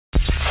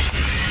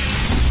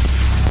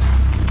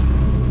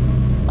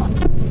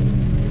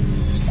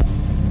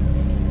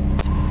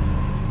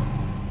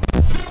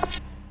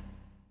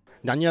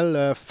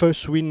Daniel,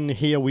 first win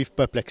here with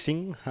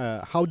Perplexing.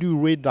 How do you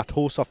rate that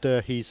horse after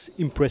his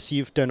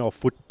impressive turn of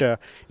foot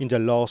in the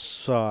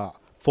last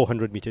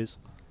 400 meters?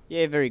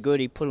 Yeah, very good.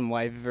 He put him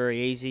away very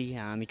easy.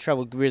 He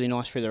travelled really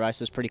nice through the race.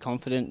 I was pretty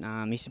confident.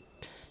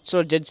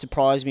 Sort of did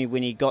surprise me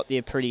when he got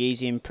there pretty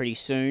easy and pretty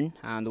soon,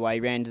 the way he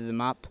ran to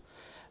them up.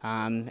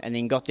 And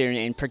then got there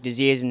and pricked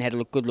his ears and had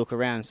a good look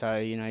around. So,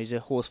 he's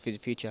a horse for the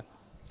future.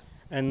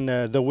 And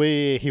the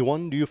way he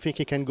won, do you think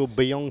he can go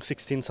beyond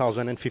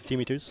 16,050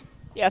 meters?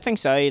 Yeah, I think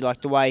so.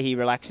 Like the way he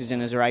relaxes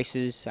in his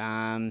races,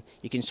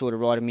 you can sort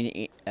of ride him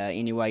in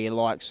any way you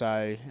like.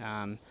 So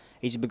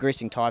he's a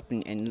progressing type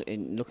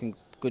and looking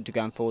good to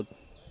going forward.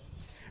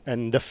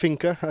 And the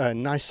Finker, a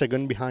nice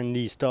second behind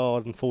the star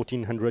on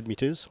 1400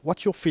 meters.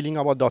 What's your feeling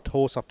about that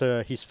horse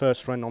after his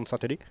first run on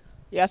Saturday?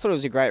 Yeah, I thought it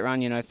was a great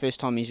run. First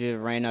time he's ever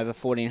ran over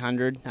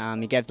 1400.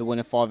 He gave the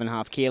winner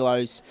 5.5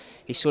 kilos.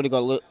 He sort of got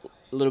a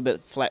little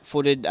bit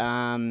flat-footed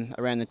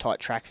around the tight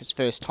track for his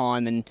first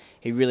time, and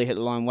he really hit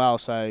the line well.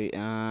 So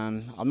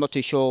I'm not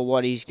too sure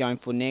what he's going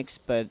for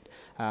next, but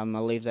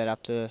I'll leave that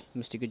up to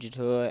Mr.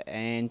 Gujatur.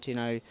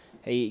 And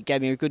he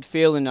gave me a good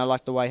feel, and I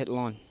like the way he hit the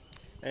line.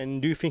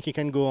 And do you think he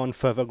can go on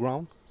further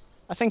ground?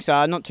 I think so.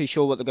 I'm not too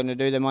sure what they're going to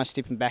do. They might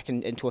step him back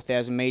into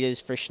 1,000 metres,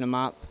 freshen him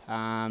up,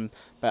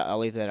 but I'll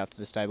leave that up to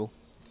the stable.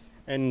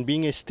 And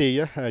being a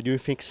stayer, do you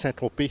think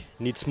Saint-Tropez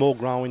needs more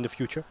ground in the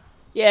future?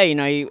 Yeah,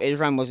 his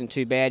run wasn't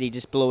too bad. He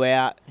just blew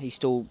out. He's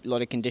still a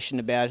lot of condition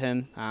about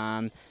him.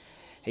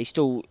 He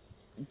still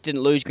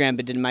didn't lose ground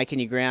but didn't make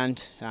any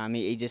ground.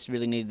 He just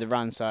really needed the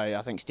run, so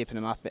I think stepping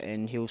him up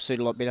and he'll suit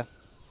a lot better.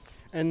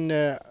 And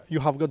you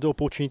have got the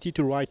opportunity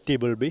to ride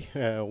Table Bay,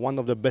 one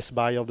of the best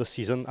buy of the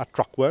season at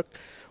track work.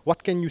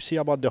 What can you say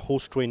about the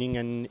horse training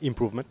and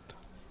improvement?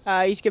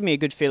 He's given me a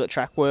good feel at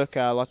track work.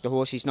 I like the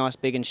horse. He's nice,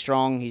 big and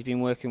strong. He's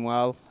been working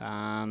well.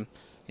 Gone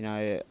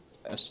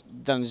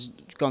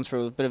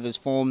through a bit of his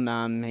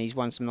form. He's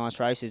won some nice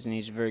races and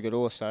he's a very good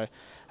horse. So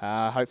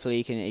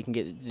hopefully he can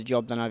get the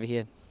job done over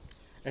here.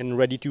 And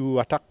ready to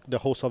attack the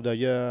horse of the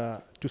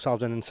year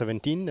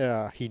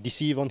 2017. He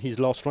deceived on his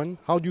last run.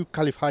 How do you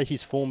qualify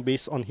his form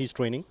based on his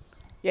training?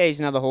 Yeah,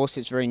 he's another horse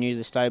that's very new to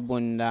the stable,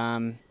 and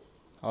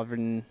I've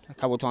ridden a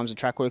couple of times at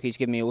track work. He's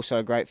given me also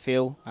a great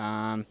feel.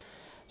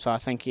 So I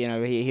think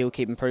he'll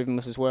keep improving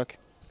with his work.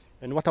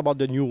 And what about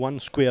the new one,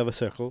 Square of a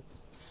Circle?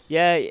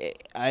 Yeah,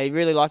 I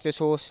really like this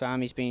horse.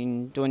 He's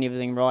been doing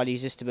everything right.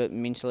 He's just a bit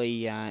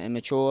mentally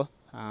immature.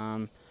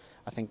 I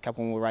think a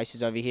couple more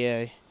races over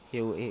here,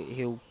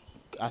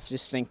 I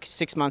just think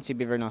 6 months he'll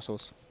be a very nice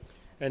horse.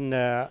 And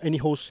any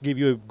horse give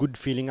you a good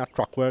feeling at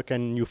track work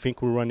and you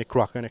think will run a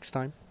cracker next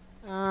time?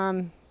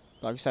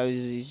 Like I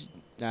say,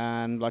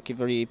 like you've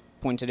already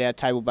pointed out,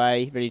 Table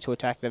Bay, ready to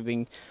attack. They've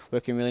been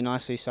working really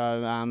nicely, so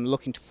I'm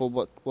looking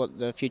forward what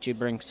the future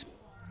brings.